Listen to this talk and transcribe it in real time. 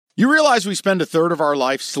You realize we spend a third of our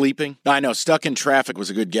life sleeping? I know, stuck in traffic was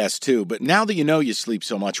a good guess too, but now that you know you sleep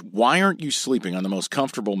so much, why aren't you sleeping on the most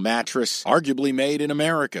comfortable mattress arguably made in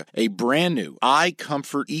America? A brand new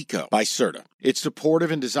iComfort Eco by Serta. It's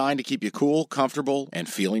supportive and designed to keep you cool, comfortable, and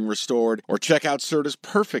feeling restored. Or check out Serta's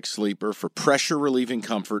Perfect Sleeper for pressure-relieving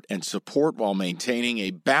comfort and support while maintaining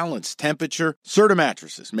a balanced temperature. Serta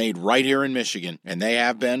mattresses made right here in Michigan, and they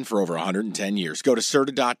have been for over 110 years. Go to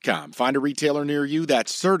Serta.com. Find a retailer near you.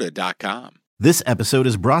 That's Serta.com. This episode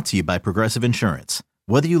is brought to you by Progressive Insurance.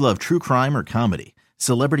 Whether you love true crime or comedy,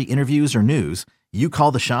 celebrity interviews or news, you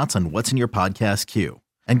call the shots on what's in your podcast queue.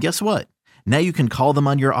 And guess what? Now you can call them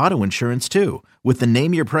on your auto insurance too with the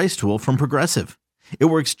Name Your Price tool from Progressive. It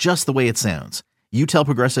works just the way it sounds. You tell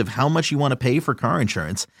Progressive how much you want to pay for car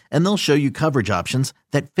insurance, and they'll show you coverage options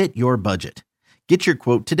that fit your budget. Get your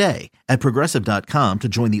quote today at Progressive.com to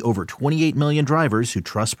join the over 28 million drivers who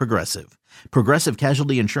trust Progressive. Progressive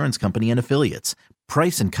Casualty Insurance Company and Affiliates.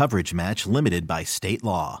 Price and coverage match limited by state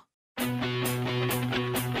law.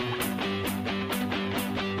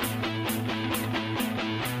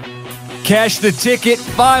 Cash the ticket.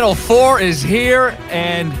 Final Four is here,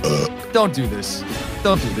 and don't do this.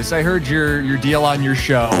 Don't do this. I heard your deal on your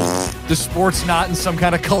show. The sport's not in some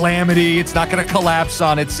kind of calamity. It's not going to collapse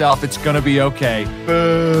on itself. It's going to be okay.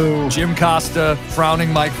 Boo. Jim Costa,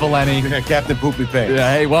 frowning Mike Valeni. Yeah, Captain Poopy Pants.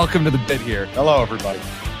 Yeah, hey, welcome to the bit here. Hello, everybody.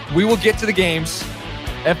 We will get to the games.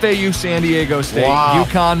 FAU, San Diego State, Wow.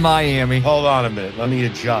 UConn, Miami. Hold on a minute. Let me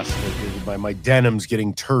adjust. My denim's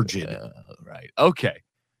getting turgid. Right. Okay.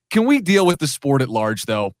 Can we deal with the sport at large,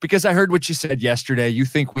 though? Because I heard what you said yesterday. You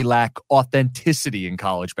think we lack authenticity in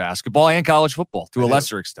college basketball and college football to a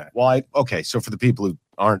lesser extent. Well, okay, so for the people who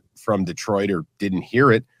aren't from Detroit or didn't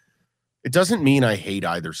hear it, it doesn't mean I hate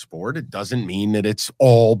either sport. It doesn't mean that it's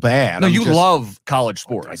all bad. No, you love college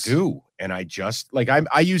sports. I do. And I just, like,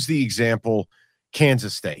 I use the example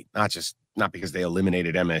Kansas State, not because they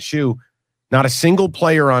eliminated MSU. Not a single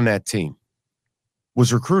player on that team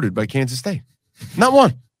was recruited by Kansas State. Not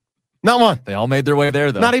one. Not one. They all made their way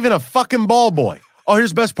there, though. Not even a fucking ball boy. Oh, here's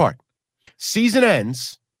the best part. Season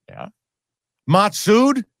ends. Yeah.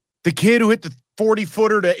 Matsoud, the kid who hit the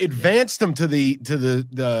 40-footer to advance them to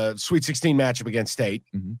the Sweet 16 matchup against State.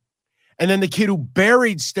 Mm-hmm. And then the kid who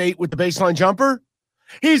buried State with the baseline jumper,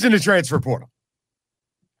 he's in the transfer portal.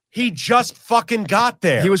 He just fucking got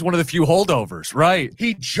there. He was one of the few holdovers, right?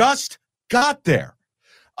 He just got there.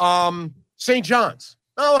 St. John's.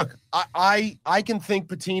 Oh, look, I can think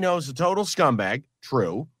Pitino's a total scumbag,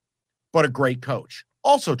 true, but a great coach,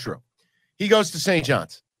 also true. He goes to St.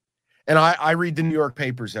 John's, and I read the New York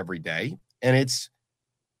papers every day, and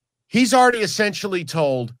he's already essentially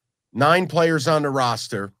told 9 players on the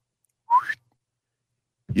roster,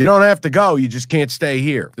 you don't have to go, you just can't stay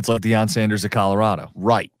here. It's like Deion Sanders of Colorado.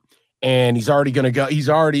 Right. And he's already going to go. He's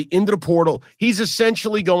already into the portal. He's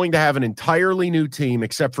essentially going to have an entirely new team,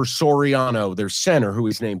 except for Soriano, their center, who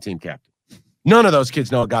he's named team captain. None of those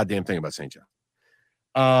kids know a goddamn thing about St.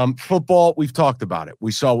 John. Football, we've talked about it.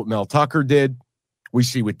 We saw what Mel Tucker did. We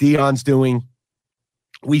see what Deion's doing.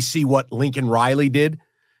 We see what Lincoln Riley did,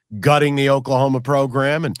 gutting the Oklahoma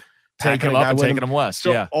program and taking them up and taking them west.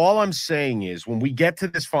 So yeah. All I'm saying is, when we get to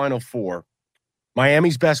this Final Four,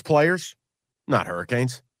 Miami's best players, not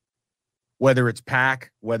Hurricanes. Whether it's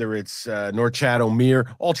Pack, whether it's Norchad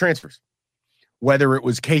O'Meara, all transfers. Whether it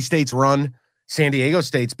was K-State's run, San Diego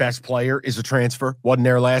State's best player is a transfer. Wasn't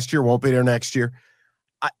there last year, won't be there next year.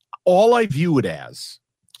 All I view it as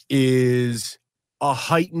is a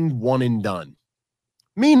heightened one and done.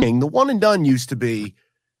 Meaning the one and done used to be,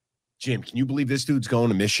 Jim, can you believe this dude's going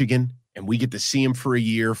to Michigan? And we get to see him for a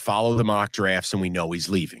year, follow the mock drafts, and we know he's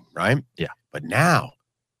leaving, right? Yeah. But now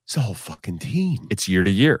it's a whole fucking team. It's year to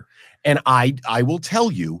year. And I will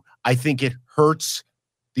tell you, I think it hurts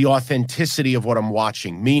the authenticity of what I'm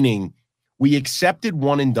watching, meaning we accepted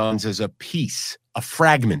one and dones as a piece, a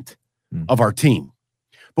fragment of our team.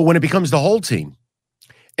 But when it becomes the whole team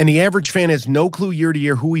and the average fan has no clue year to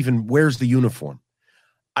year who even wears the uniform,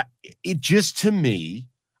 it just, to me,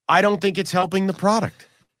 I don't think it's helping the product.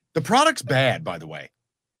 The product's bad, by the way.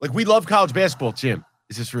 Like, we love college basketball, Jim.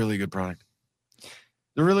 Is this really a good product?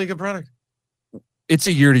 They're really a good product. It's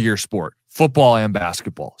a year-to-year sport, football and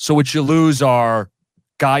basketball. So what you lose are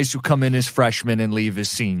guys who come in as freshmen and leave as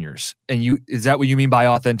seniors. And is that what you mean by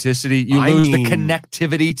authenticity? You lose the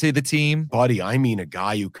connectivity to the team? Buddy, I mean a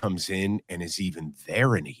guy who comes in and is even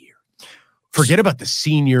there in a year. Forget about the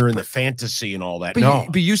senior and the fantasy and all that.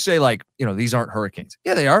 But you say, like, these aren't Hurricanes.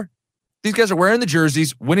 Yeah, they are. These guys are wearing the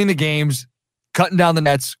jerseys, winning the games, cutting down the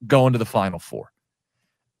nets, going to the Final Four.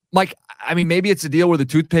 Mike, I mean, maybe it's a deal where the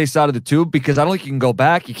toothpaste out of the tube, because I don't think you can go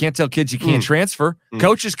back. You can't tell kids you can't transfer.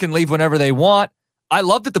 Coaches can leave whenever they want. I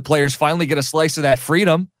love that the players finally get a slice of that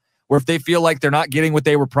freedom, where if they feel like they're not getting what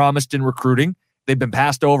they were promised in recruiting, they've been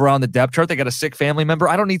passed over on the depth chart, they got a sick family member,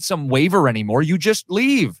 I don't need some waiver anymore. You just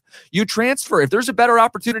leave. You transfer. If there's a better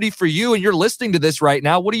opportunity for you and you're listening to this right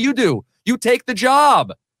now, what do? You take the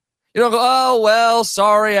job. You don't go, oh, well,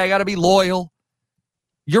 sorry, I got to be loyal.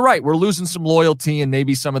 You're right. We're losing some loyalty and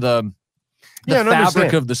maybe some of the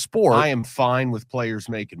fabric of the sport. I am fine with players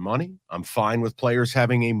making money. I'm fine with players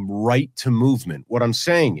having a right to movement. What I'm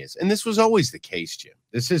saying is, and this was always the case, Jim,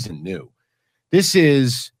 this isn't new.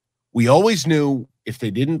 We always knew if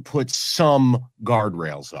they didn't put some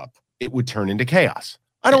guardrails up, it would turn into chaos.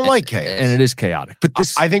 I don't like chaos. And it is chaotic.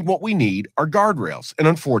 But I think what we need are guardrails. And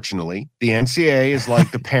unfortunately, the NCAA is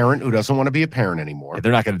like the parent who doesn't want to be a parent anymore.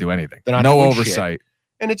 They're not going to do anything. They're not no doing oversight. Shit.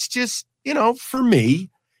 And it's just, for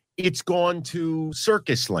me, it's gone to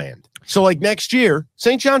circus land. So like next year,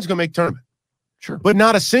 St. John's going to make tournament. Sure. But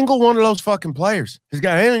not a single one of those fucking players has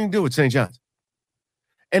got anything to do with St. John's.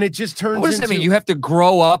 And it just turns What does that mean? You have to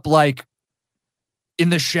grow up like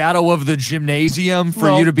in the shadow of the gymnasium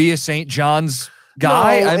for you to be a St. John's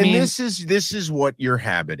guy? No, this is what your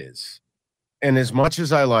habit is. And as much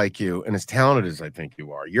as I like you and as talented as I think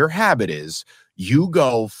you are, your habit is you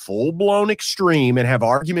go full-blown extreme and have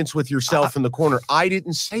arguments with yourself in the corner. I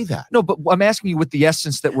didn't say that. No, but I'm asking you with the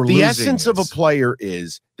essence that we're losing. The essence of a player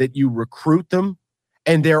is that you recruit them,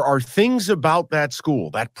 and there are things about that school,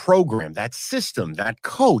 that program, that system, that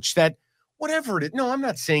coach, that whatever it is. No, I'm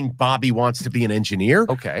not saying Bobby wants to be an engineer.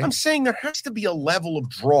 Okay. I'm saying there has to be a level of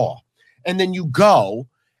draw. And then you go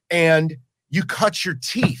and you cut your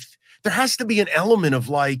teeth. There has to be an element of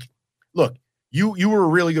like, look, you were a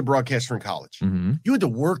really good broadcaster in college. Mm-hmm. You had to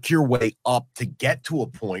work your way up to get to a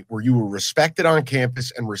point where you were respected on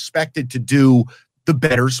campus and respected to do the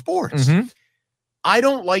better sports. Mm-hmm. I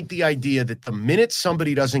don't like the idea that the minute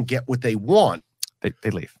somebody doesn't get what they want,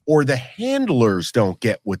 they leave. Or the handlers don't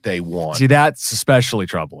get what they want. See, that's especially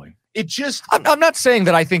troubling. It just... I'm not saying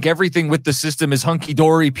that I think everything with the system is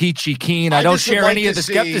hunky-dory, peachy keen. I don't share any of the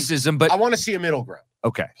skepticism, but... I want to see a middle ground.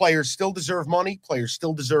 Okay. Players still deserve money. Players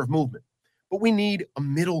still deserve movement. But we need a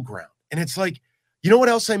middle ground. And it's like, you know what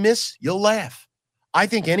else I miss? You'll laugh. I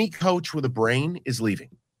think any coach with a brain is leaving.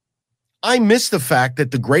 I miss the fact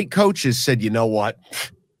that the great coaches said, you know what?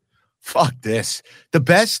 Fuck this. The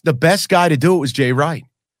best guy to do it was Jay Wright.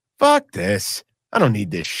 Fuck this. I don't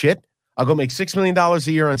need this shit. I'll go make $6 million a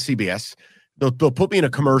year on CBS. They'll put me in a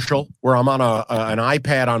commercial where I'm on an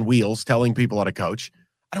iPad on wheels telling people how to coach.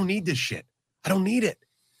 I don't need this shit. I don't need it.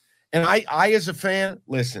 And I as a fan,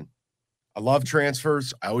 listen, I love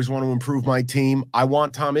transfers. I always want to improve my team. I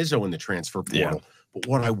want Tom Izzo in the transfer portal. Yeah. But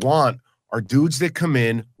what I want are dudes that come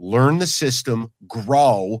in, learn the system,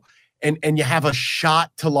 grow, and you have a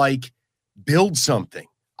shot to like build something.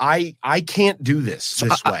 I can't do this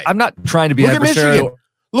way. I'm not trying to be adversarial.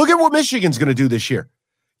 Look at what Michigan's going to do this year.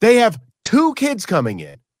 They have 2 kids coming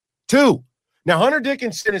in. 2. Now, Hunter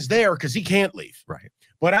Dickinson is there because he can't leave. Right.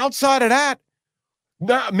 But outside of that,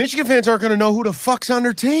 Michigan fans aren't going to know who the fuck's on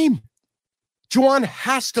their team. Juwan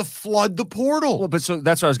has to flood the portal. Well, but so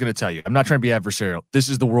that's what I was going to tell you. I'm not trying to be adversarial. This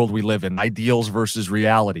is the world we live in. Ideals versus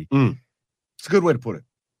reality. It's a good way to put it.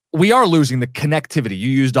 We are losing the connectivity. You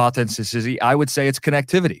used authenticity. I would say it's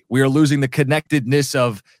connectivity. We are losing the connectedness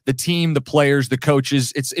of the team, the players, the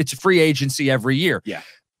coaches. It's free agency every year. Yeah.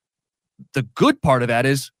 The good part of that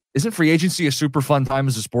isn't free agency a super fun time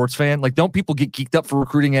as a sports fan? Like, don't people get geeked up for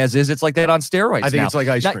recruiting as is? It's like that on steroids. I think it's like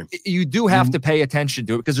ice cream. You do have to pay attention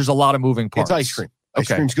to it because there's a lot of moving parts. It's ice cream. Ice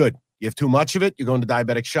cream's good. You have too much of it, you go into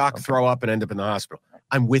diabetic shock, throw up, and end up in the hospital.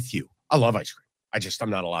 I'm with you. I love ice cream. I'm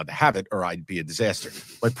not allowed to have it or I'd be a disaster.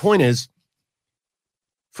 My point is,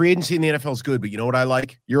 free agency in the NFL is good, but you know what I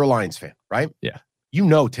like? You're a Lions fan, right? Yeah. You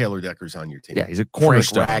know Taylor Decker's on your team. Yeah, he's a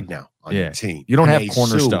cornerstone. Frank Ragnow on your team. You don't have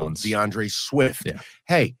cornerstones. DeAndre Swift. Yeah.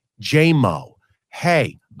 Hey, J-Mo.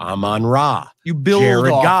 Hey, Amon-Ra. You build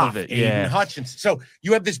Jared off Goff, of it. Aiden Hutchinson. So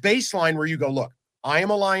you have this baseline where you go, look, I am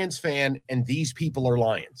a Lions fan and these people are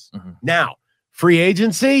Lions. Mm-hmm. Now, free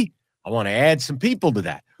agency, I want to add some people to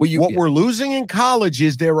that. Well, what we're losing in college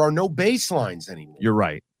is there are no baselines anymore. You're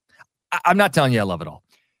right. I'm not telling you I love it all.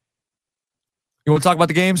 You want to talk about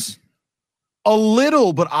the games? A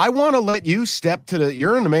little, but I want to let you step to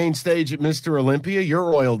you're in the main stage at Mr. Olympia.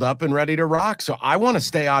 You're oiled up and ready to rock. So I want to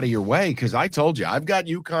stay out of your way because I told you, I've got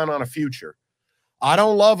UConn on a future. I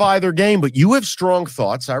don't love either game, but you have strong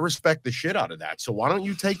thoughts. I respect the shit out of that. So why don't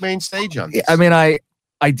you take main stage on this? I mean,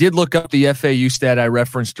 I did look up the FAU stat I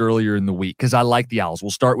referenced earlier in the week because I like the Owls.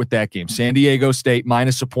 We'll start with that game. San Diego State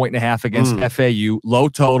minus 1.5 against FAU. Low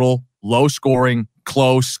total, low scoring,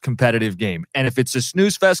 close, competitive game. And if it's a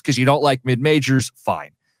snooze fest because you don't like mid-majors,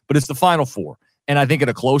 fine. But it's the Final Four. And I think in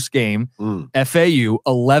a close game, FAU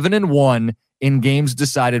 11-1 in games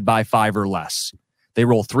decided by 5 or less. They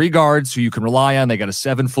roll 3 guards who you can rely on. They got a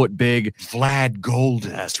 7-foot big Vlad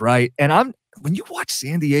Golden. That's right. And when you watch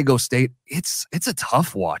San Diego State, it's a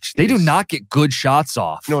tough watch. They do not get good shots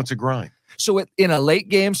off. No, it's a grind. So in a late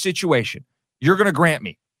game situation, you're going to grant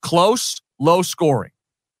me close, low scoring.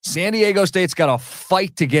 San Diego State's got to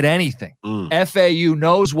fight to get anything. FAU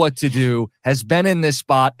knows what to do, has been in this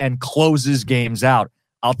spot, and closes games out.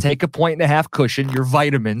 I'll take a 1.5 cushion, your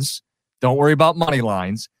vitamins. Don't worry about money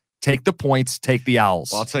lines. Take the points, take the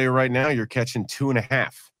Owls. Well, I'll tell you right now, you're catching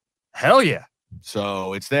 2.5. Hell yeah.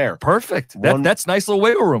 So it's there. Perfect. That's nice little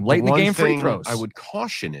wiggle room. Late in the game, free throws. I would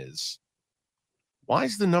caution is, why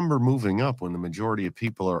is the number moving up when the majority of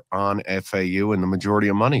people are on FAU and the majority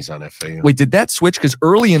of money's on FAU? Wait, did that switch? Because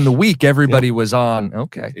early in the week, everybody was on.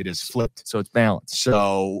 Okay. It is flipped. So it's balanced.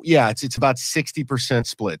 So, yeah, it's about 60%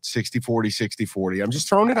 split, 60-40, 60-40. I'm just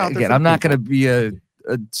throwing it out there. Again, I'm not going to be a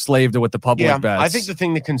slave to what the public bets. I think the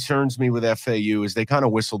thing that concerns me with FAU is they kind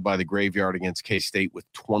of whistled by the graveyard against K-State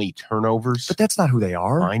with 20 turnovers. But that's not who they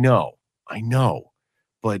are. I know.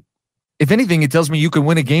 But if anything, it tells me you can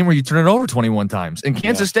win a game where you turn it over 21 times. In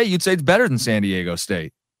Kansas State, you'd say it's better than San Diego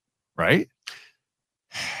State, right?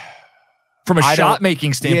 From a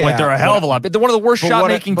shot-making standpoint, they're a hell of a lot. But they're one of the worst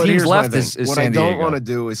shot-making teams left is what San Diego. What I don't want to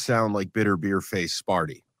do is sound like bitter beer face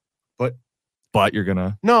Sparty. But you're going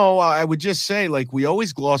to? No, I would just say, like, we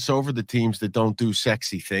always gloss over the teams that don't do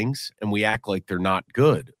sexy things, and we act like they're not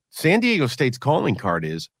good. San Diego State's calling card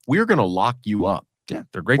is, we're going to lock you up. Yeah,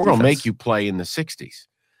 they're great. We're going to make you play in the 60s.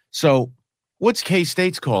 So what's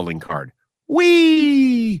K-State's calling card?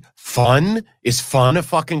 Fun? Is fun a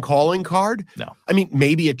fucking calling card? No. I mean,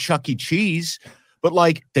 maybe a Chuck E. Cheese, but,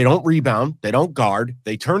 like, they don't rebound, they don't guard,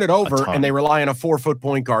 they turn it over, and they rely on a 4-foot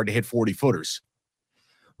point guard to hit 40-footers.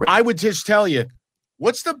 I would just tell you,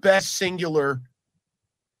 what's the best singular?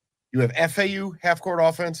 You have FAU half-court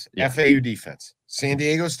offense, FAU defense. San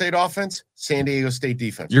Diego State offense, San Diego State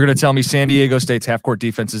defense. You're going to tell me San Diego State's half-court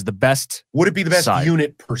defense is the best? Would it be the best side?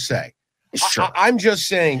 Unit per se? Sure. I'm just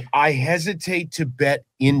saying I hesitate to bet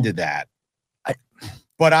into that.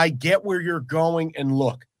 But I get where you're going, and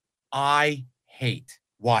look, I hate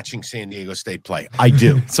watching San Diego State play. I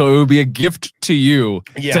do. So it would be a gift to you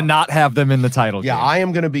to not have them in the title game. Yeah, I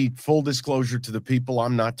am going to be full disclosure to the people.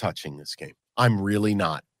 I'm not touching this game. I'm really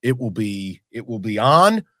not. It will be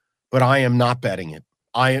on, but I am not betting it.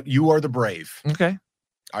 You are the brave. Okay.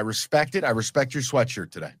 I respect it. I respect your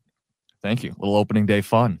sweatshirt today. Thank you. A little opening day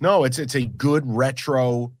fun. No, it's a good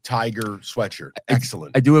retro Tiger sweatshirt.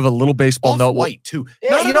 Excellent. I do have a little baseball note. White too.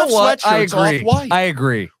 Yeah, you know what? I agree. I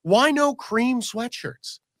agree. Why no cream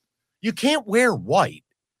sweatshirts? You can't wear white.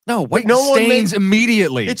 No, white stains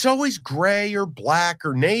immediately. It's always gray or black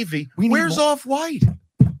or navy. Where's off-white?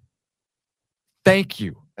 Thank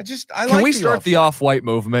you. Can we start the off-white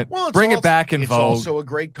movement? Well, bring it back in vogue. It's also a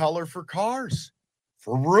great color for cars,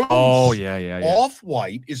 for rooms. Oh, yeah.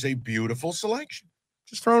 Off-white is a beautiful selection.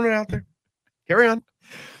 Just throwing it out there. Carry on.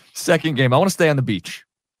 Second game. I want to stay on the beach.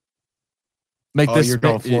 You're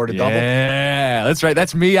going Florida double? Yeah, that's right.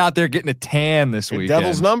 That's me out there getting a tan this weekend.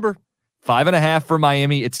 Devil's number. 5.5 for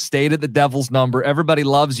Miami. It stayed at the Devil's number. Everybody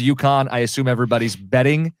loves UConn. I assume everybody's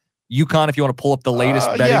betting UConn if you want to pull up the latest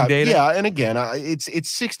betting data. Yeah, and again, it's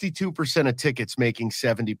 62% of tickets making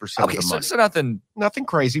 70% of the money. So nothing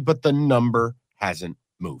crazy, but the number hasn't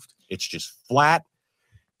moved. It's just flat.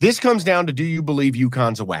 This comes down to, do you believe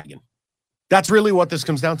UConn's a wagon? That's really what this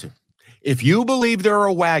comes down to. If you believe they're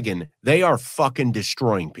a wagon, they are fucking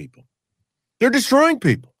destroying people. They're destroying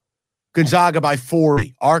people. Gonzaga by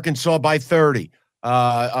 40, Arkansas by 30,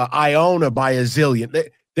 Iona by a zillion.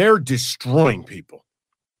 They're destroying people.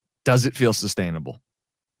 Does it feel sustainable?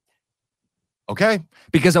 Okay.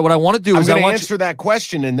 Because what I want to do is I'm going to answer that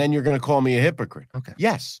question, and then you're going to call me a hypocrite. Okay.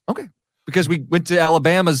 Yes. Okay. Because we went to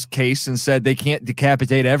Alabama's case and said they can't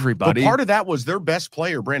decapitate everybody. But part of that was their best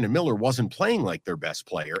player, Brandon Miller, wasn't playing like their best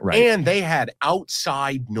player. Right. And they had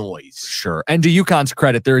outside noise. Sure. And to UConn's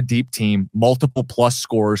credit, they're a deep team, multiple plus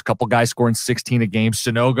scorers, couple guys scoring 16 a game.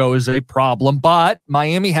 Sanogo is a problem, but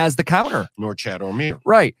Miami has the counter. Norchad or Mir.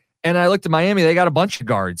 Right. And I looked at Miami, they got a bunch of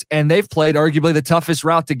guards, and they've played arguably the toughest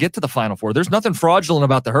route to get to the Final Four. There's nothing fraudulent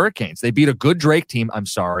about the Hurricanes. They beat a good Drake team, I'm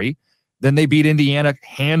sorry. Then they beat Indiana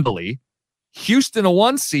handily. Houston, a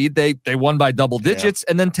 1 seed, they won by double digits.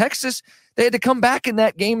 And then Texas, they had to come back in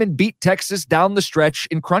that game and beat Texas down the stretch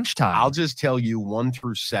in crunch time. I'll just tell you 1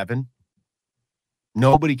 through 7,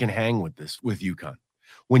 nobody can hang with UConn.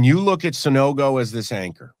 When you look at Sonogo as this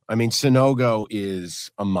anchor, I mean, Sonogo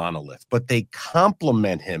is a monolith, but they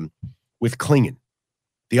complement him with Klingon,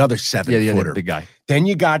 the other 7-footer. Big guy. Then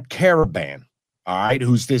you got Caravan, all right,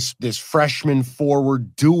 who's this freshman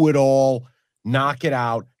forward, do it all, knock it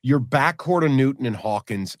out. Your backcourt of Newton and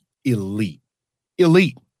Hawkins, elite.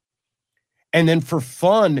 And then for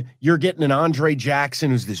fun, you're getting an Andre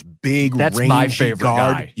Jackson, who's this big, that's rangy my favorite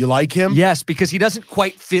guard. guy. You like him? Yes, because he doesn't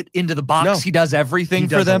quite fit into the box. No. He does everything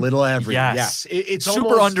for them. A little everything. Yes. It's super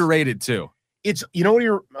almost underrated too. It's, you know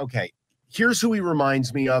what okay. Here's who he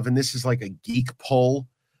reminds me of, and this is like a geek pull.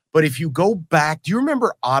 But if you go back, do you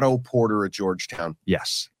remember Otto Porter at Georgetown?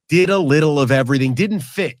 Yes. Did a little of everything, didn't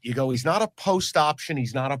fit. You go, he's not a post option,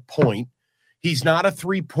 he's not a point, he's not a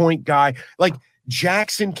 3-point guy. Like,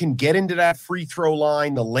 Jackson can get into that free throw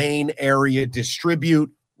line, the lane area,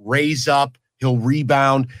 distribute, raise up, he'll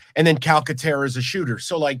rebound, and then Calcaterra is a shooter.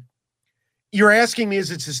 So, like, you're asking me,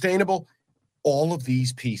 is it sustainable? All of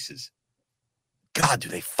these pieces, God, do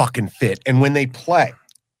they fucking fit. And when they play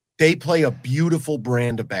a beautiful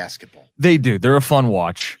brand of basketball. They do. They're a fun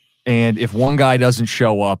watch. And if one guy doesn't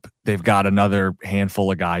show up, they've got another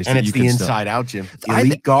handful of guys. And it's the inside out, Jim.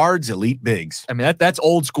 Elite guards, elite bigs. I mean, that's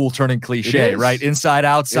old school turning cliche, right? Inside,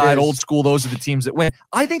 outside, old school. Those are the teams that win.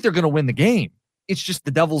 I think they're going to win the game. It's just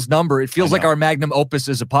the devil's number. It feels like our magnum opus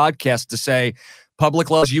as a podcast to say,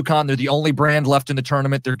 public loves UConn. They're the only brand left in the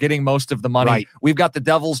tournament. They're getting most of the money. Right. We've got the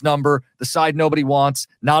devil's number, the side nobody wants,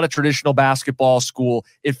 not a traditional basketball school.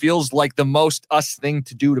 It feels like the most us thing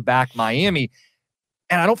to do to back Miami.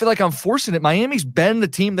 And I don't feel like I'm forcing it. Miami's been the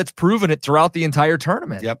team that's proven it throughout the entire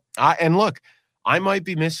tournament. Yep. And look, I might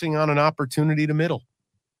be missing on an opportunity to middle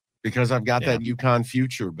because I've got that UConn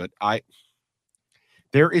future. But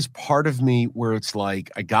there is part of me where it's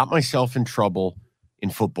like I got myself in trouble in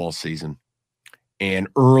football season and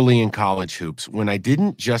early in college hoops when I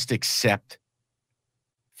didn't just accept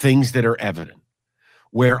things that are evident,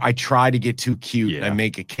 where I try to get too cute and I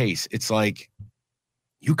make a case. It's like,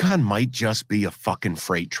 UConn might just be a fucking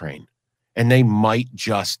freight train, and they might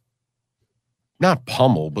just not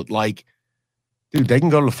pummel, but like, dude, they can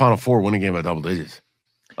go to the Final Four, win a game by double digits.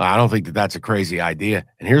 I don't think that's a crazy idea.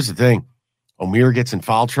 And here's the thing. Omier gets in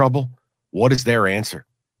foul trouble. What is their answer?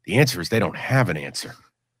 The answer is they don't have an answer.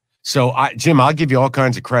 So, Jim, I'll give you all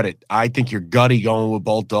kinds of credit. I think you're gutty going with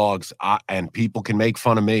both dogs, and people can make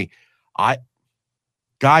fun of me.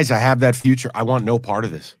 Guys, I have that future. I want no part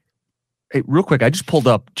of this. Hey, real quick, I just pulled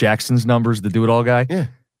up Jackson's numbers, the do-it-all guy. Yeah.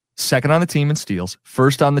 Second on the team in steals,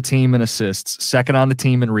 first on the team in assists, second on the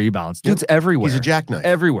team in rebounds. Dude's everywhere. He's a jackknife.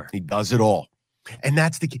 Everywhere. He does it all. And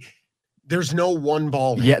that's the key. There's no one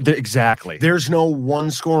ball. Yeah, exactly. There's no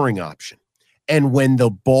one scoring option. And when the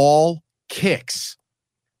ball kicks,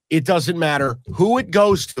 it doesn't matter who it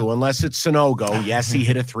goes to unless it's Sonogo. Yes, he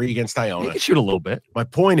hit a 3 against Iona. He can shoot a little bit. My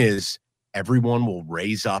point is everyone will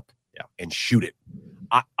raise up and shoot it.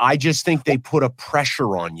 I just think they put a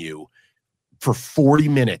pressure on you for 40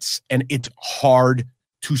 minutes, and it's hard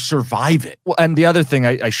to survive it. Well, and the other thing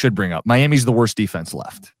I should bring up, Miami's the worst defense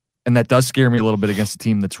left. And that does scare me a little bit against a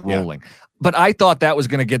team that's rolling. But I thought that was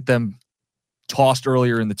going to get them tossed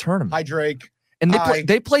earlier in the tournament. Hi, Drake. And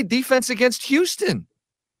they played defense against Houston.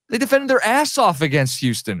 They defended their ass off against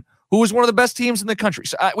Houston, who was one of the best teams in the country.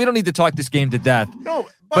 So we don't need to talk this game to death. No,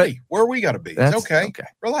 buddy, where we got to be. It's okay.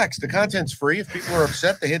 Relax. The content's free. If people are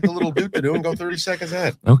upset, they hit the little do-to-do and go 30 seconds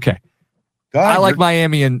ahead. Okay. God, I like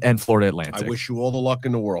Miami and Florida Atlantic. I wish you all the luck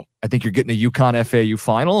in the world. I think you're getting a UConn FAU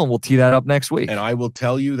final, and we'll tee that up next week. And I will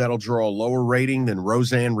tell you that'll draw a lower rating than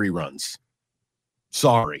Roseanne reruns.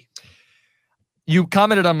 Sorry. You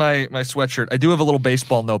commented on my sweatshirt. I do have a little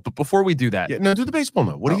baseball note, but before we do that. Yeah, no, do the baseball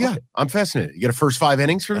note. What do you got? I'm fascinated. You got a first 5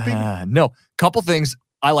 innings for the people? No. Couple things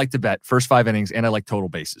I like to bet. First 5 innings, and I like total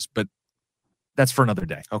bases, but that's for another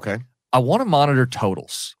day. Okay. I want to monitor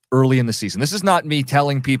totals early in the season. This is not me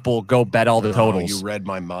telling people go bet all the totals. You read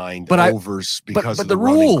my mind. But overs because of the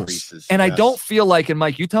rules. Increases. And yes. I don't feel like, and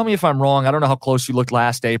Mike, you tell me if I'm wrong. I don't know how close you looked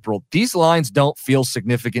last April. These lines don't feel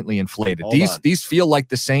significantly inflated. These feel like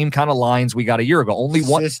the same kind of lines we got a year ago. Only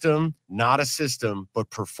one system, not a system, but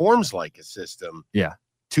performs like a system. Yeah.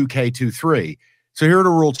 2K23. So here are the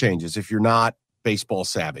rule changes if you're not baseball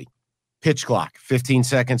savvy. Pitch clock, 15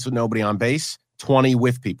 seconds with nobody on base, 20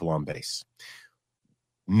 with people on base.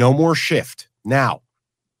 No more shift. Now,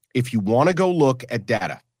 if you want to go look at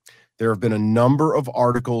data, there have been a number of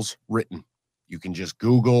articles written. You can just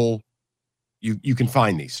Google. You can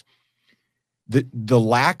find these. the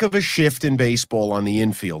lack of a shift in baseball on the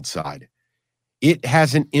infield side, it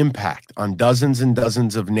has an impact on dozens and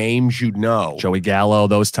dozens of names you'd know. Joey Gallo,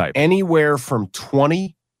 those type. Anywhere from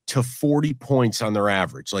 20 to 40 points on their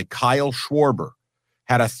average. Like Kyle Schwarber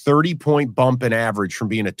had a 30-point bump in average from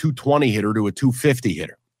being a 220 hitter to a 250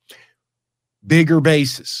 hitter. Bigger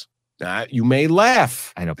bases. You may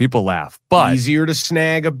laugh. I know people laugh, but easier to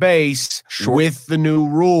snag a base with the new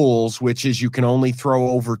rules, which is you can only throw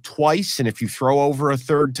over twice. And if you throw over a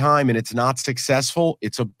third time and it's not successful,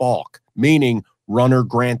 it's a balk, meaning runner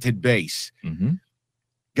granted base. Mm-hmm.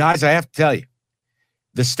 Guys, I have to tell you,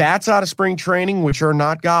 the stats out of spring training, which are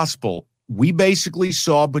not gospel, we basically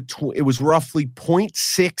saw it was roughly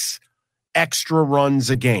 0.6 extra runs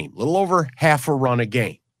a game, a little over half a run a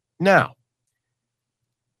game. Now,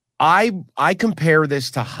 I compare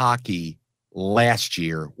this to hockey last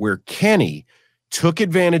year, where Kenny took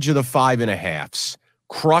advantage of the 5.5s,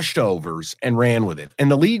 crushed overs, and ran with it.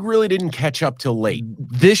 And the league really didn't catch up till late.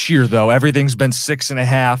 This year, though, everything's been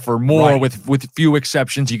 6.5 or more, Right. with few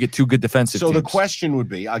exceptions. You get two good defensive teams. So the question would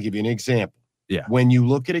be, I'll give you an example. Yeah. When you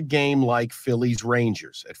look at a game like Phillies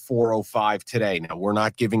Rangers at 4:05 today, now we're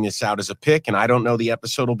not giving this out as a pick, and I don't know the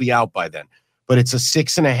episode will be out by then, but it's a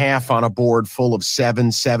 6.5 on a board full of 7,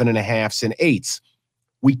 7.5s, and 8s.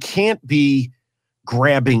 We can't be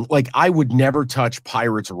grabbing, like, I would never touch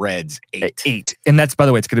Pirates Reds 8. And that's, by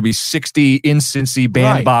the way, it's going to be 60 in Cincy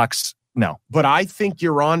bandbox. No. But I think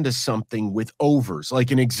you're onto something with overs.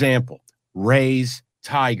 Like an example, Rays,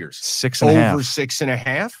 Tigers. 6.5. Over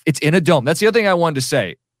 6.5. It's in a dome. That's the other thing I wanted to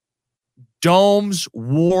say. Domes,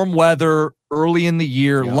 warm weather, early in the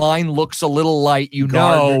year, Yeah. line looks a little light.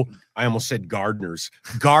 I almost said Gardeners.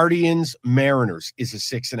 Guardians, Mariners is a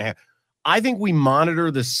 6.5. I think we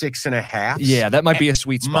monitor the 6.5. Yeah, that might be a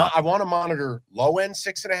sweet spot. I want to monitor low end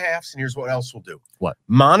 6.5s, and here's what else we'll do. What?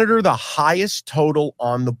 Monitor the highest total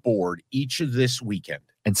on the board each of this weekend.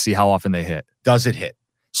 And see how often they hit. Does it hit?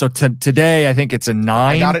 So today, I think it's a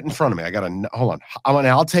 9. I got it in front of me. Hold on.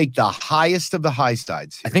 I'll take the highest of the high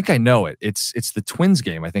sides here. I think I know it. It's the Twins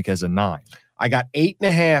game, I think, has a 9. I got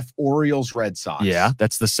 8.5 Orioles Red Sox. Yeah,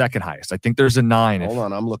 that's the second highest. I think there's a 9. Hold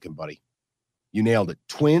on, I'm looking, buddy. You nailed it.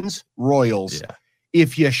 Twins, Royals. Yeah.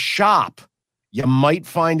 If you shop, you might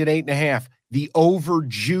find an 8.5. The over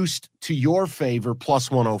juiced to your favor plus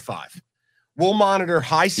 105. We'll monitor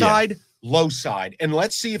high side, low side, and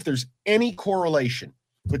let's see if there's any correlation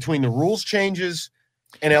between the rules changes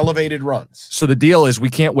and elevated runs. So the deal is we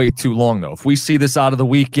can't wait too long, though. If we see this out of the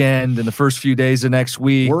weekend in the first few days of next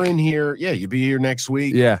week. We're in here. Yeah, you'll be here next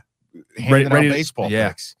week. Yeah. Handing Ready out to- baseball yeah.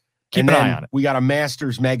 picks. Keep And an then eye on it. We got a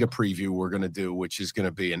Masters mega preview we're going to do, which is going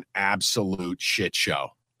to be an absolute shit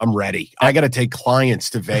show. I'm ready. I got to take clients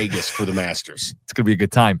to Vegas for the Masters. It's going to be a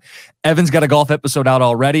good time. Evan's got a golf episode out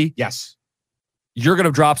already. Yes. You're going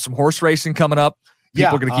to drop some horse racing coming up.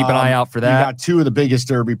 People are going to keep an eye out for We that. got 2 of the biggest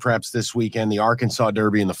Derby preps this weekend, the Arkansas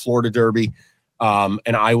Derby and the Florida Derby.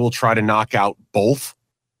 And I will try to knock out both.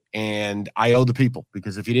 And I owe the people,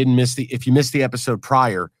 because if you missed the episode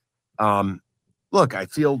prior, look, I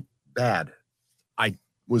feel bad. I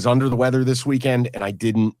was under the weather this weekend and I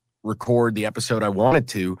didn't record the episode I wanted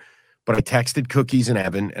to, but I texted Cookies and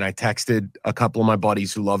Evan, and I texted a couple of my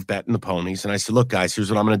buddies who love betting the ponies. And I said, look, guys, here's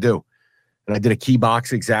what I'm going to do. And I did a key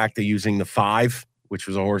box exacta using the 5, which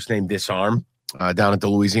was a horse named Disarm, down at the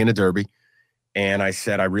Louisiana Derby. And I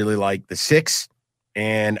said, I really like the 6,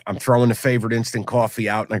 and I'm throwing the favorite Instant Coffee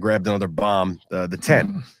out, and I grabbed another bomb, the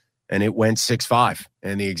 10, and it went 6-5,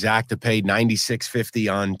 and the exacta paid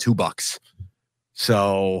 $96.50 on $2.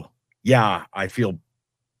 So yeah, I feel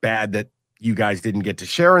bad that you guys didn't get to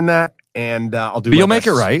share in that, and I'll do. But you'll my make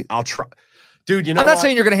it best. right. I'll try, dude. You know, I'm not what?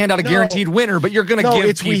 saying you're going to hand out a No. guaranteed winner, but you're going to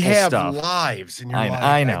give people we have stuff. lives, and you're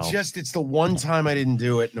I know. it's the one time I didn't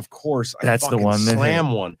do it, and of course, That's I the fucking one that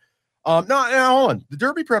slam one. No, hold on. The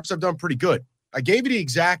Derby preps I've done pretty good. I gave you the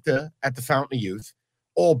exacta at the Fountain of Youth,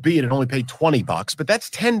 albeit it only paid $20, but that's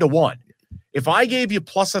 10-1. If I gave you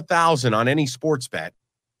plus 1,000 on any sports bet,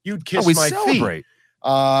 you'd kiss we my celebrate.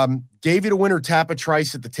 feet. Gave you the winner Tappa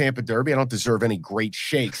Trice at the Tampa Derby. I don't deserve any great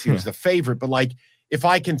shakes. He was the favorite, but like, if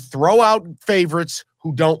I can throw out favorites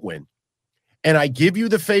who don't win, and I give you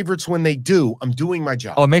the favorites when they do, I'm doing my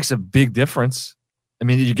job. Oh, it makes a big difference. I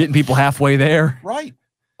mean, you're getting people halfway there. Right.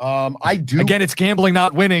 I do. Again, it's gambling,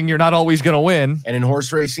 not winning. You're not always going to win. And in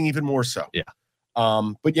horse racing, even more so. Yeah.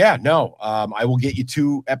 But yeah, no, I will get you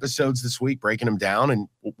 2 episodes this week, breaking them down, and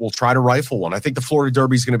we'll try to rifle one. I think the Florida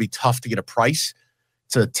Derby is going to be tough to get a price.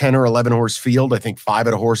 It's a 10 or 11 horse field. I think 5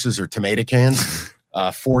 of the horses are tomato cans.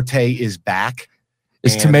 Forte is back.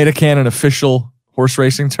 Is And- Tomato Can an official horse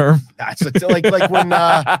racing term? That's like when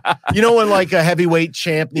when like a heavyweight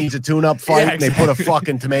champ needs a tune-up fight and they put a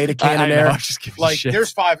fucking tomato can in there. Like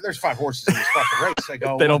there's five horses in this fucking race. I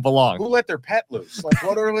go, they don't belong. Who let their pet loose? Like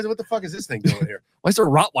what the fuck is this thing doing here? Why is there a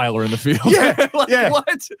Rottweiler in the field? Yeah, yeah.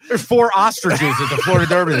 What? There's 4 ostriches at the Florida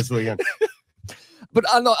Derby this weekend. But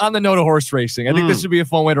on the note of horse racing, I think this would be a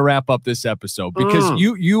fun way to wrap up this episode because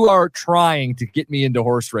you are trying to get me into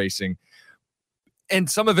horse racing. And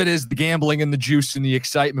some of it is the gambling and the juice and the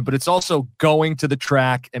excitement, but it's also going to the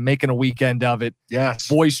track and making a weekend of it. Yes.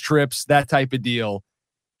 Boys trips, that type of deal.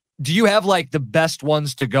 Do you have like the best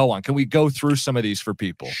ones to go on? Can we go through some of these for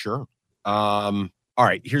people? Sure. All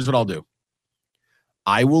right, here's what I'll do.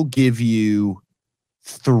 I will give you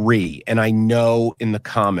 3, and I know in the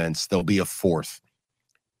comments there'll be a 4th.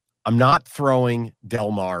 I'm not throwing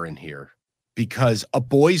Del Mar in here because a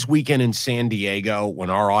boys' weekend in San Diego,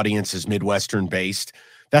 when our audience is Midwestern based,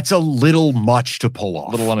 that's a little much to pull off.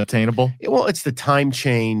 A little unattainable? Well, it's the time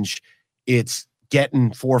change. It's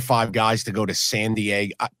getting 4 or 5 guys to go to San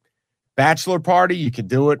Diego. Bachelor party, you can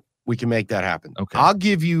do it. We can make that happen. Okay. I'll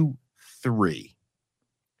give you 3.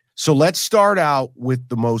 So let's start out with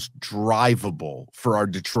the most drivable for our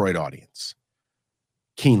Detroit audience.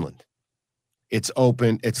 Keeneland. It's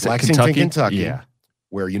open. It's Lexington, Kentucky, yeah,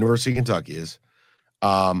 where University of Kentucky is.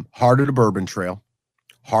 Heart of the Bourbon Trail,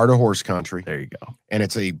 heart of horse country. There you go. And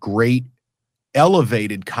it's a great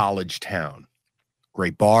elevated college town.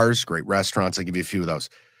 Great bars, great restaurants. I'll give you a few of those.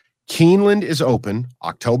 Keeneland is open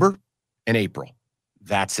October and April.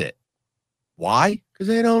 That's it. Why? Because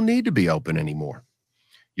they don't need to be open anymore.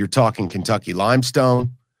 You're talking Kentucky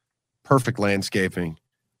limestone, perfect landscaping,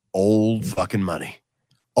 old fucking money.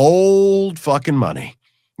 Old fucking money.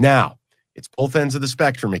 Now, it's both ends of the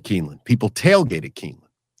spectrum at Keeneland. People tailgate at Keeneland.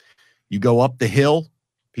 You go up the hill,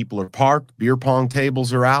 people are parked, beer pong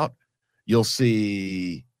tables are out. You'll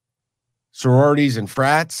see sororities and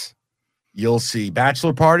frats. You'll see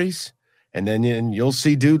bachelor parties. And then you'll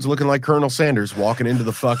see dudes looking like Colonel Sanders walking into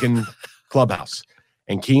the fucking clubhouse.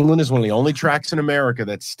 And Keeneland is one of the only tracks in America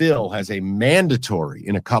that still has a mandatory,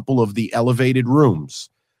 in a couple of the elevated rooms,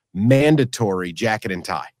 mandatory jacket and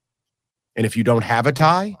tie. And if you don't have a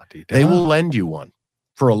tie, they will lend you one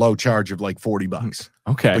for a low charge of like $40.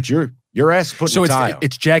 Okay. But your ass putting a tie on.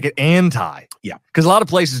 It's jacket and tie. Yeah. Because a lot of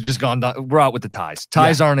places have just gone down, we're out with the ties.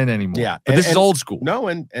 Ties aren't in anymore. Yeah. But this is old school. No,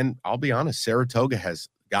 and I'll be honest, Saratoga has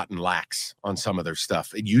gotten lax on some of their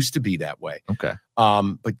stuff. It used to be that way. Okay.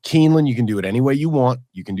 But Keeneland, you can do it any way you want.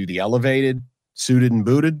 You can do the elevated, suited and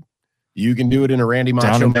booted. You can do it in a Randy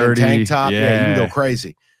Macho Man tank top. Yeah, you can go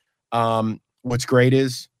crazy. What's great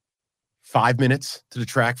is 5 minutes to the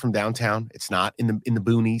track from downtown. It's not in the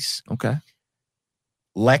boonies. Okay.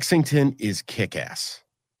 Lexington is kick-ass.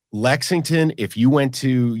 Lexington, if you went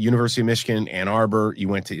to University of Michigan, Ann Arbor, you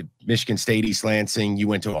went to Michigan State, East Lansing, you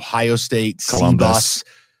went to Ohio State, Columbus,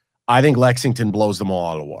 I think Lexington blows them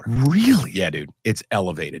all out of the water. Really? Yeah, dude. It's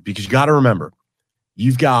elevated because you got to remember,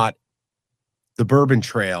 you've got the Bourbon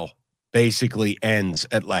Trail basically ends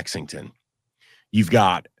at Lexington. You've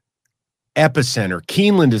got Epicenter.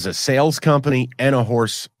 Keeneland is a sales company and a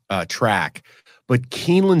horse track, but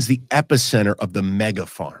Keeneland's the epicenter of the mega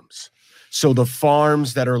farms. So the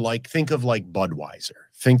farms that are like, think of like Budweiser,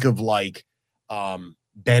 think of like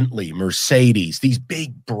Bentley, Mercedes, these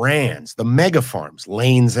big brands, the mega farms,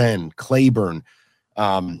 Lane's End, Claiborne,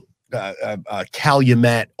 Calumet,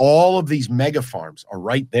 all of these mega farms are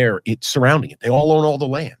right there. It's surrounding it. They all own all the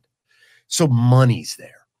land. So money's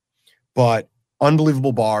there, but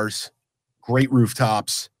unbelievable bars, great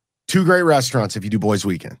rooftops, 2 great restaurants if you do boys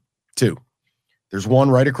weekend. 2. There's one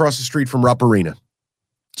right across the street from Rupp Arena.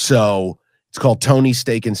 So it's called Tony's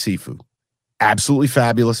Steak and Seafood. Absolutely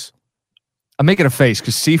fabulous. I'm making a face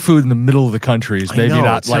because seafood in the middle of the country is maybe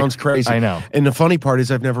not like. Sounds crazy. I know. And the funny part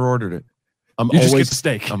is I've never ordered it. Just get the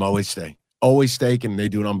steak. I'm always steak. Always steak, and they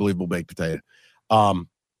do an unbelievable baked potato.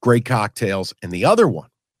 Great cocktails. And the other one,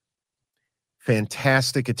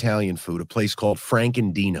 fantastic Italian food, a place called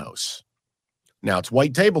Frankandino's. Now, it's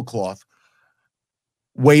white tablecloth.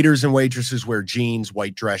 Waiters and waitresses wear jeans,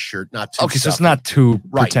 white dress shirt, not too okay, so it's not too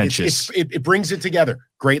pretentious. It brings it together.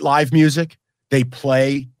 Great live music. They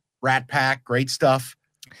play Rat Pack, great stuff.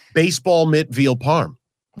 Baseball mitt veal parm.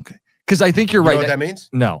 Okay. Because I think you're right. You know what that means?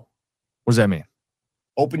 No. What does that mean?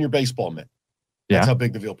 Open your baseball mitt. Yeah. That's how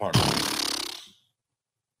big the veal parm is.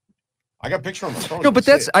 I got a picture on my phone. No, but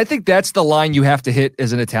I think that's the line you have to hit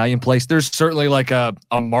as an Italian place. There's certainly like a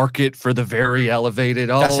market for the very elevated.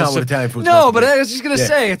 That's not what Italian food's No, but I was just going to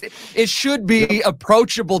say, it should be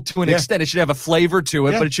approachable to an extent. It should have a flavor to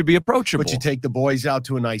it, but it should be approachable. But you take the boys out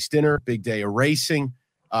to a nice dinner, big day of racing.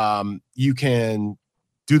 You can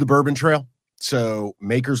do the Bourbon Trail. So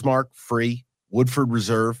Maker's Mark, free. Woodford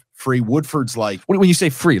Reserve, free. Woodford's like When you say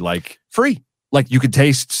free, like free. like you could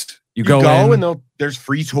taste. You go in. and there's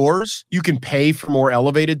free tours. You can pay for more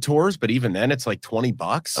elevated tours, but even then it's like $20.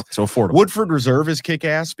 Okay, so affordable. Woodford Reserve is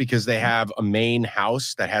kick-ass because they have a main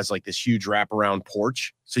house that has like this huge wraparound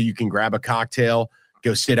porch. So you can grab a cocktail,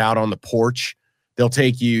 go sit out on the porch. They'll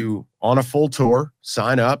take you on a full tour,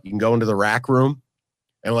 sign up. You can go into the rack room.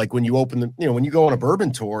 And like when you when you go on a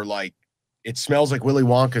bourbon tour, like it smells like Willy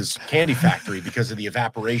Wonka's candy factory because of the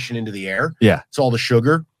evaporation into the air. Yeah. It's all the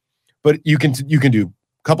sugar. But you can do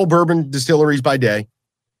couple bourbon distilleries by day,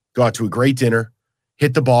 go out to a great dinner,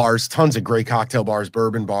 hit the bars, tons of great cocktail bars,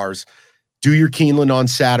 bourbon bars, do your Keeneland on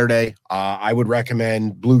Saturday. I would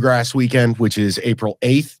recommend Bluegrass Weekend, which is April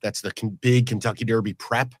 8th. That's the big Kentucky Derby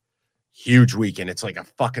prep. Huge weekend. It's like a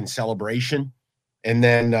fucking celebration. And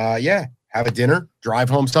then, have a dinner, drive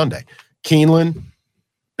home Sunday. Keeneland,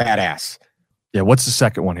 badass. Yeah, what's the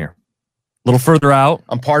second one here? A little further out.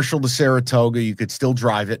 I'm partial to Saratoga. You could still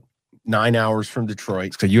drive it. 9 hours from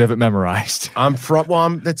Detroit. So you have it memorized.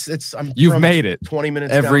 You've made it 20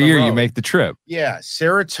 minutes every down the year. road. You make the trip. Yeah,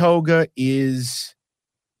 Saratoga is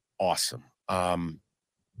awesome.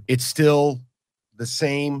 It's still the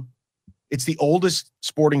same. It's the oldest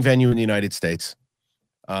sporting venue in the United States.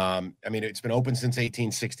 It's been open since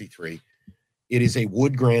 1863. It is a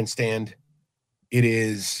wood grandstand. It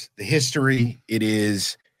is the history.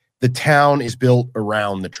 The town is built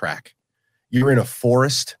around the track. You're in a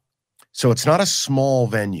forest. So it's not a small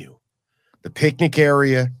venue. The picnic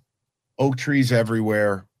area, oak trees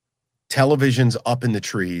everywhere, televisions up in the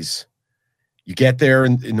trees. You get there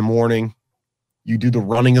in the morning. You do the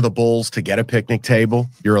running of the bulls to get a picnic table.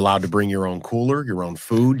 You're allowed to bring your own cooler, your own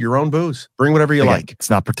food, your own booze. Bring whatever you like. It's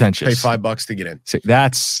not pretentious. Pay $5 to get in. So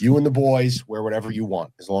that's you and the boys wear whatever you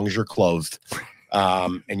want as long as you're clothed.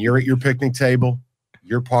 And you're at your picnic table.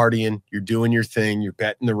 You're partying, you're doing your thing, you're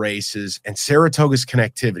betting the races, and Saratoga's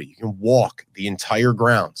connectivity. You can walk the entire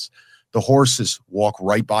grounds. The horses walk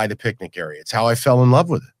right by the picnic area. It's how I fell in love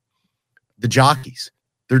with it. The jockeys,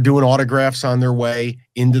 they're doing autographs on their way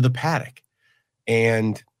into the paddock.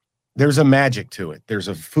 And there's a magic to it. There's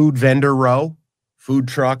a food vendor row, food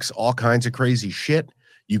trucks, all kinds of crazy shit.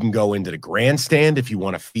 You can go into the grandstand if you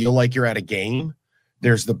want to feel like you're at a game.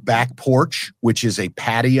 There's the back porch, which is a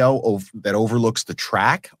patio that overlooks the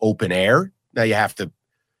track, open air. Now you have to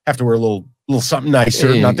wear a little something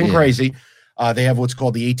nicer, nothing crazy. They have what's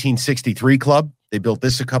called the 1863 Club. They built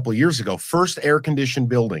this a couple of years ago. First air-conditioned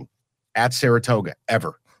building at Saratoga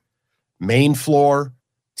ever. Main floor,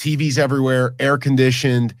 TVs everywhere,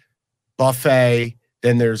 air-conditioned, buffet.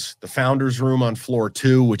 Then there's the founder's room on floor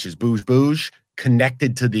 2, which is Bouge Bouge,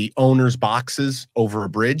 connected to the owner's boxes over a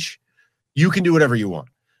bridge. You can do whatever you want,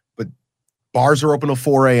 but bars are open till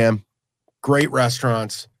 4 a.m. Great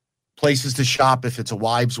restaurants, places to shop if it's a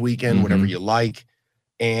wives' weekend, whatever you like.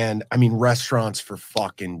 And restaurants for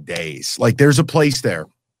fucking days. Like there's a place there,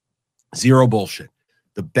 zero bullshit.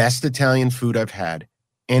 The best Italian food I've had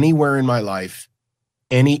anywhere in my life,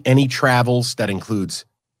 any travels that includes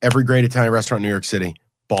every great Italian restaurant in New York City,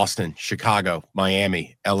 Boston, Chicago,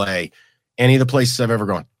 Miami, LA, any of the places I've ever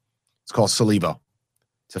gone. It's called Solivo.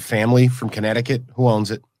 It's a family from Connecticut who owns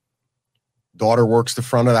it. Daughter works the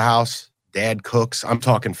front of the house. Dad cooks. I'm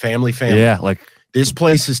talking family. Yeah, like this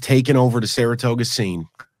place has taken over the Saratoga scene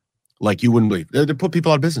like you wouldn't believe. They put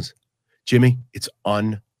people out of business. Jimmy, it's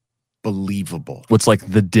unbelievable. What's like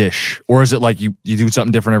the dish? Or is it like you do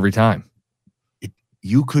something different every time?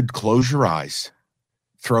 You could close your eyes,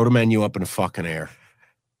 throw the menu up in the fucking air,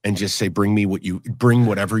 and just say, bring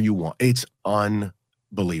whatever you want. It's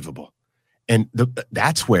unbelievable. And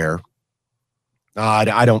that's where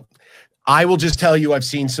I will just tell you, I've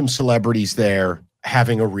seen some celebrities there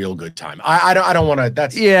having a real good time. I don't want to.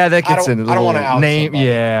 That gets into the I don't want to name. Somebody,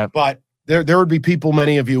 yeah, but there would be people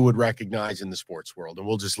many of you would recognize in the sports world, and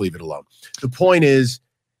we'll just leave it alone. The point is,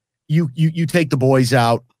 you take the boys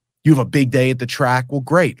out. You have a big day at the track. Well,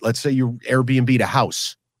 great. Let's say you Airbnb'd a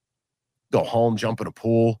house. Go home, jump in a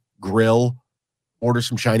pool, grill, order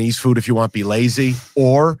some Chinese food if you want. Be lazy,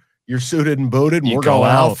 or you're suited and booted, and we're going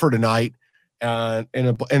out for tonight. And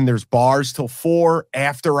there's bars till 4,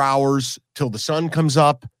 after hours till the sun comes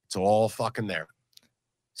up. It's all fucking there.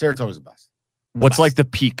 Saratoga's the best. What's like the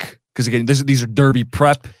peak? Because again, these are Derby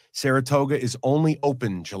prep. Saratoga is only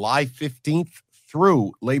open July 15th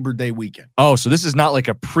through Labor Day weekend. Oh, so this is not like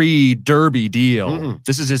a pre-Derby deal. Mm-mm.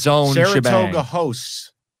 This is its own Saratoga shebang.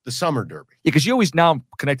 hosts the summer Derby. Yeah, because you always, now I'm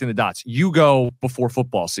connecting the dots. You go before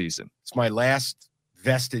football season. It's my last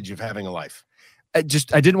vestige of having a life. I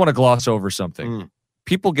didn't want to gloss over something.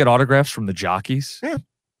 people get autographs from the jockeys? Yeah.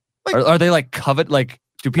 Are they like covet? Like,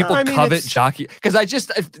 do people covet jockey? Because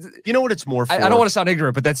you know what it's more for? I don't want to sound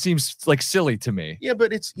ignorant, but that seems like silly to me. Yeah,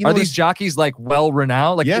 but it's are these jockeys like well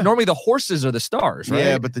renowned? Like normally the horses are the stars, right?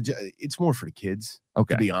 Yeah, but it's more for the kids.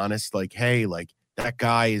 Okay, to be honest, like, hey, like that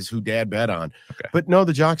guy is who Dad bet on. Okay, but no,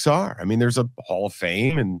 the jocks are. I mean, there's a Hall of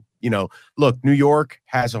Fame, and look, New York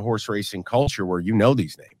has a horse racing culture where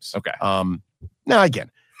these names. Okay, now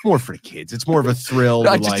again, more for the kids. It's more of a thrill.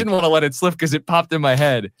 I just didn't want to let it slip because it popped in my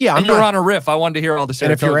head. Yeah, and you're on a riff. I wanted to hear all the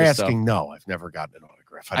Saratoga stuff. And if you're asking, stuff. no, I've never gotten an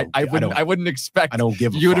autograph. I wouldn't expect I don't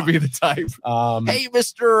give you a to be the type. Hey,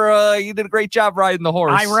 Mister, you did a great job riding the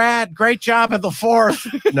horse. Great job at the fourth.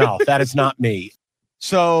 No, that is not me.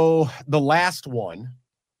 So the last one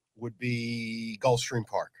would be Gulfstream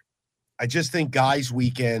Park. I just think guys'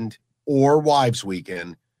 weekend or wives'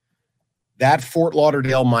 weekend, that Fort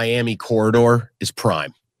Lauderdale, Miami corridor is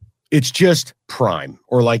prime. It's just prime.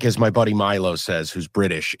 Or like, as my buddy Milo says, who's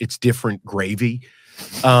British, it's different gravy.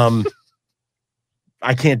 I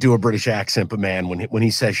can't do a British accent, but man, when he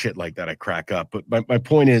says shit like that, I crack up. But my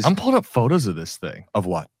point is, I'm pulling up photos of this thing. Of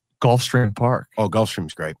what? Gulfstream Park. Oh,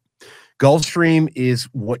 Gulfstream's great. Gulfstream is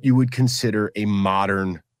what you would consider a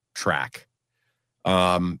modern track.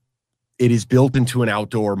 It is built into an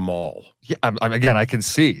outdoor mall. Yeah, again, I can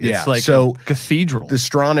see. It's like so a cathedral. The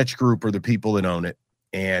Stronach Group are the people that own it,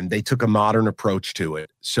 and they took a modern approach to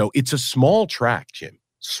it. So it's a small track, Jim.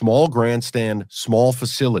 Small grandstand, small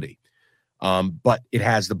facility. But it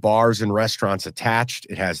has the bars and restaurants attached.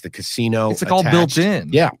 It has the casino. It's like all built in.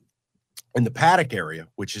 Yeah. And the paddock area,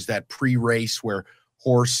 which is that pre-race where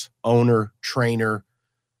horse owner, trainer,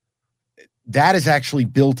 that is actually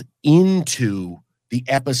built into the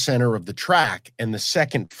epicenter of the track, and the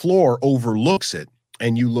second floor overlooks it.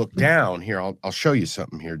 And you look down here. I'll show you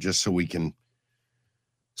something here just so we can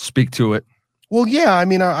speak to it. Well, yeah. I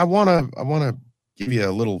mean, I want to give you a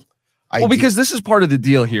little idea. Well, because this is part of the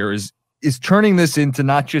deal here is turning this into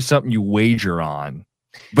not just something you wager on,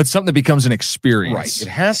 but something that becomes an experience. Right. It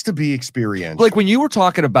has to be experiential. Like when you were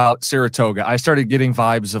talking about Saratoga, I started getting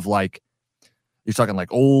vibes of like, you're talking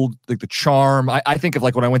like old, like the charm. I think of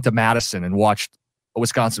like when I went to Madison and watched a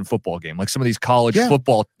Wisconsin football game, like some of these college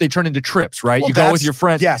football, they turn into trips, right? Well, you go with your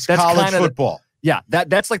friends. Yes, that's college football.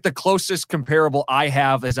 That's like the closest comparable I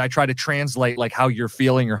have as I try to translate like how you're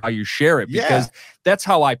feeling or how you share it, because that's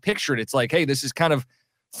how I pictured it. It's like, hey, this is kind of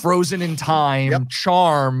frozen in time,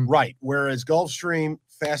 charm. Right. Whereas Gulfstream,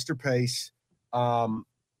 faster pace.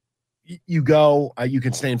 You go, you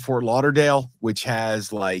can stay in Fort Lauderdale, which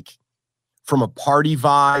has like, from a party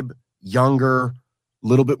vibe, younger, a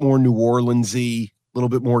little bit more New Orleans-y, a little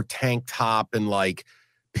bit more tank top and like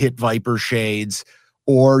pit viper shades.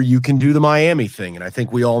 Or you can do the Miami thing, and I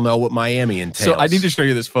think we all know what Miami entails. So I need to show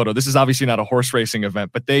you this photo. This is obviously not a horse racing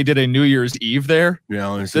event, but they did a New Year's Eve there.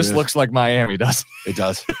 This looks like Miami, doesn't it? It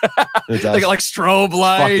does. It does. They got like strobe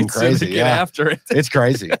lights. Crazy. Get after it. It's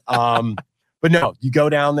crazy. But no, you go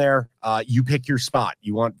down there. You pick your spot.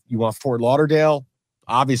 You want Fort Lauderdale,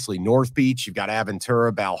 obviously North Beach. You've got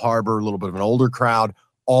Aventura, Bal Harbor, a little bit of an older crowd,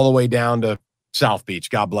 all the way down to South Beach.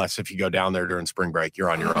 God bless if you go down there during spring break. You're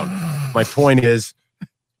on your own. My point is,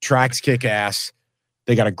 tracks kick ass.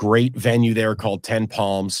 They got a great venue there called 10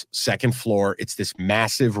 Palms, second floor. It's this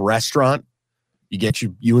massive restaurant. You get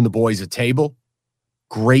you and the boys a table.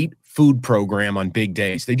 Great food program on big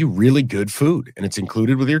days. They do really good food, and it's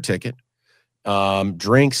included with your ticket.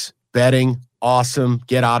 Drinks, betting, awesome.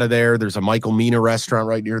 Get out of there. There's a Michael Mina restaurant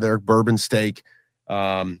right near there, bourbon steak.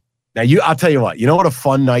 Now, I'll tell you what. You know what a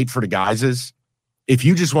fun night for the guys is? If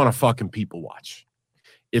you just want to fucking people watch.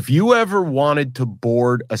 If you ever wanted to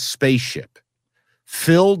board a spaceship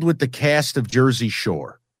filled with the cast of Jersey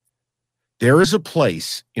Shore, there is a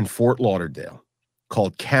place in Fort Lauderdale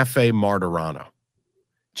called Cafe Martirano.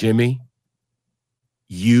 Jimmy,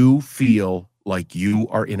 you feel like you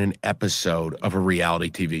are in an episode of a reality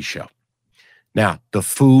TV show. Now, the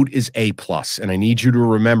food is A+, and I need you to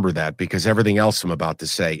remember that because everything else I'm about to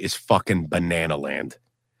say is fucking banana land.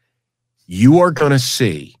 You are going to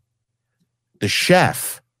see the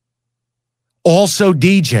chef also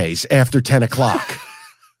DJs after 10 o'clock.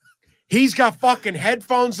 He's got fucking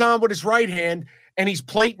headphones on with his right hand, and he's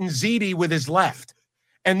plating ziti with his left.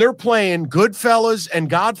 And they're playing Goodfellas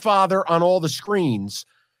and Godfather on all the screens,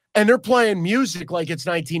 and they're playing music like it's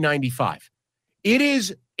 1995. It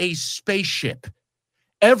is a spaceship.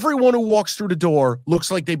 Everyone who walks through the door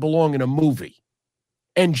looks like they belong in a movie,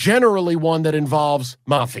 and generally one that involves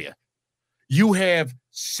mafia. You have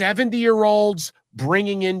 70-year-olds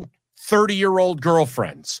bringing in 30-year-old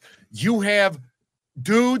girlfriends. You have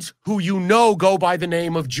dudes who go by the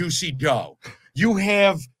name of Juicy Joe. You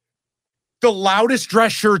have the loudest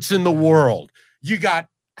dress shirts in the world. You got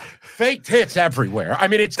fake tits everywhere. I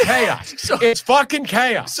mean, it's chaos. It's fucking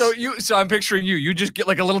chaos. So I'm picturing you. You just get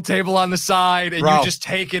like a little table on the side and you just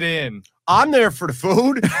take it in. I'm there for the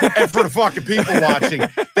food and for the fucking people watching.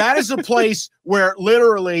 That is a place where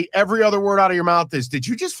literally every other word out of your mouth is, did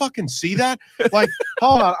you just fucking see that? Like,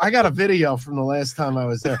 hold on. I got a video from the last time I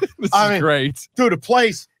was there. This is great. Dude, the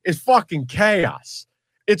place is fucking chaos.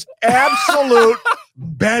 It's absolute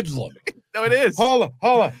bedlam. No, it is. Hold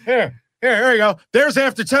on. Here you go. There's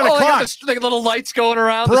after 10 o'clock. They got little lights going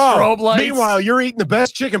around, Bro, the strobe lights. Meanwhile, you're eating the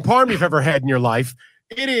best chicken parm you've ever had in your life.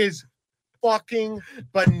 It is fucking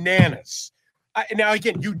bananas. Now,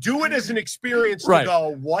 again, you do it as an experience to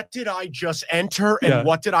go, what did I just enter and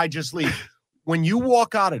what did I just leave? When you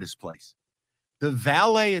walk out of this place, the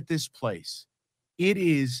valet at this place, it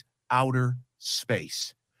is outer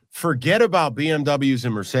space. Forget about BMWs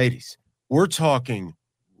and Mercedes. We're talking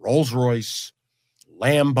Rolls-Royce,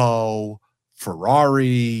 Lambo,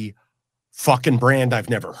 Ferrari, fucking brand I've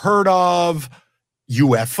never heard of,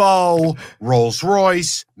 UFO,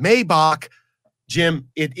 Rolls-Royce, Maybach. Jim,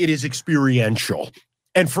 it is experiential.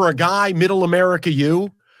 And for a guy, middle America,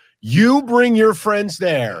 you bring your friends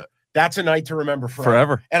there. That's a night to remember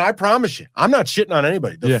forever. And I promise you, I'm not shitting on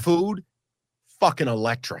anybody. The food, fucking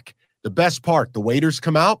electric. The best part, the waiters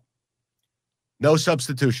come out, no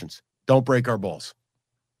substitutions. Don't break our balls.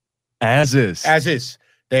 As is. As is.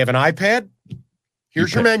 They have an iPad.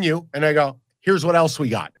 Here's your menu. And they go, here's what else we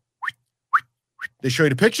got. They show you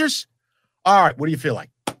the pictures. All right, what do you feel like?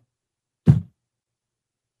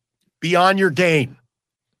 Be on your game.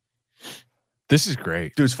 This is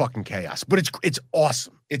great. Dude, it's fucking chaos. But it's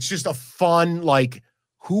awesome. It's just a fun, like,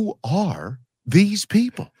 who are these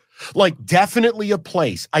people? Like, definitely a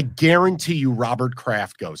place. I guarantee you Robert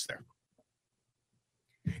Kraft goes there.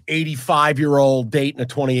 85-year-old dating a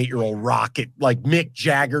 28-year-old rocket, like Mick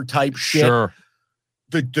Jagger type shit. Sure.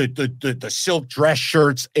 The silk dress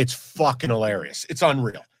shirts, it's fucking hilarious. It's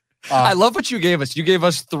unreal. I love what you gave us. You gave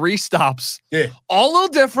us 3 stops. Yeah. All a little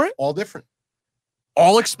different. All different.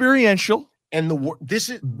 All experiential. And this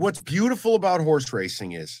is what's beautiful about horse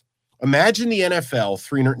racing is, imagine the NFL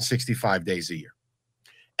 365 days a year.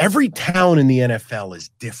 Every town in the NFL is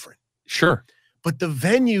different. Sure. But the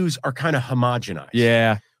venues are kind of homogenized.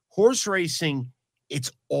 Yeah. Horse racing,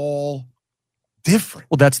 it's all different.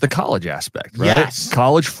 Well, that's the college aspect, right? Yes.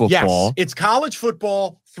 College football. Yes. It's college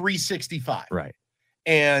football 365. Right.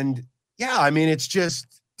 And yeah, I mean, it's just,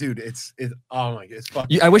 dude, oh my God, it's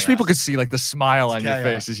fucking I wish people could see like the smile on your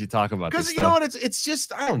face as you talk about this. Because you know what? It's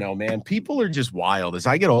just, I don't know, man. People are just wild. As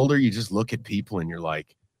I get older, you just look at people and you're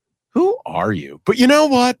like, who are you? But you know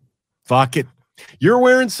what? Fuck it. You're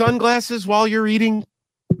wearing sunglasses while you're eating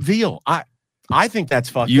veal. I think that's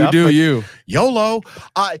fucked up. You. YOLO.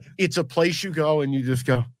 It's a place you go and you just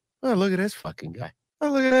go, oh, look at this fucking guy. Oh,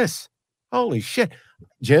 look at this. Holy shit.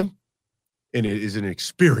 Jim, and it is an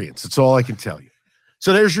experience. That's all I can tell you.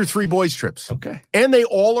 So there's your 3 boys trips. Okay. And they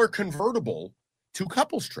all are convertible to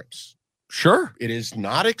couples trips. Sure. It is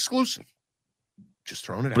not exclusive. Just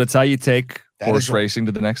throwing it out. But it's how you take horse racing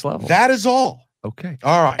to the next level. That is all. Okay.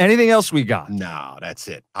 All right. Anything else we got? No, that's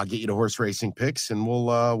it. I'll get you the horse racing picks and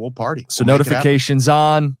we'll party. So notifications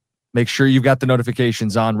on. Make sure you've got the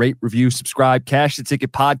notifications on. Rate, review, subscribe. Cash the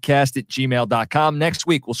Ticket Podcast at gmail.com. Next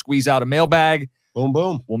week, we'll squeeze out a mailbag. Boom,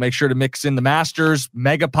 boom. We'll make sure to mix in the Masters,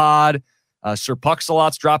 Megapod. Sir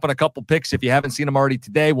Puxalot's dropping a couple picks. If you haven't seen them already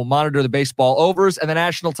today, we'll monitor the baseball overs and the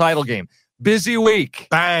national title game. Busy week.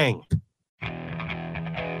 Bang.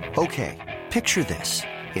 Okay, picture this.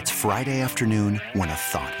 It's Friday afternoon when a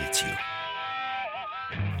thought hits you.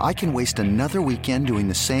 I can waste another weekend doing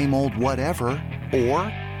the same old whatever, or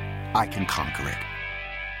I can conquer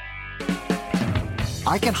it.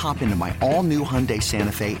 I can hop into my all-new Hyundai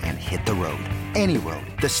Santa Fe and hit the road. Any road.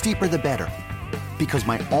 The steeper, the better. Because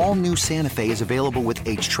my all-new Santa Fe is available with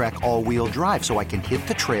H-Track all-wheel drive, so I can hit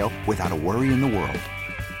the trail without a worry in the world.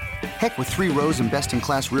 Heck, with 3 rows and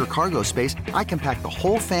best-in-class rear cargo space, I can pack the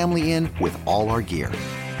whole family in with all our gear.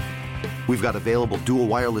 We've got available dual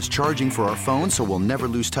wireless charging for our phones, so we'll never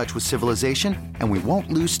lose touch with civilization, and we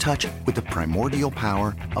won't lose touch with the primordial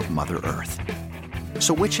power of Mother Earth.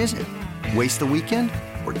 So which is it? Waste the weekend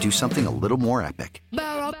or do something a little more epic?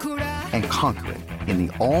 And conquer it in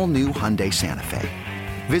the all-new Hyundai Santa Fe.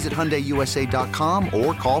 Visit HyundaiUSA.com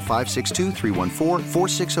or call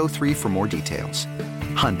 562-314-4603 for more details.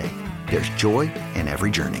 Hyundai, there's joy in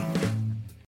every journey.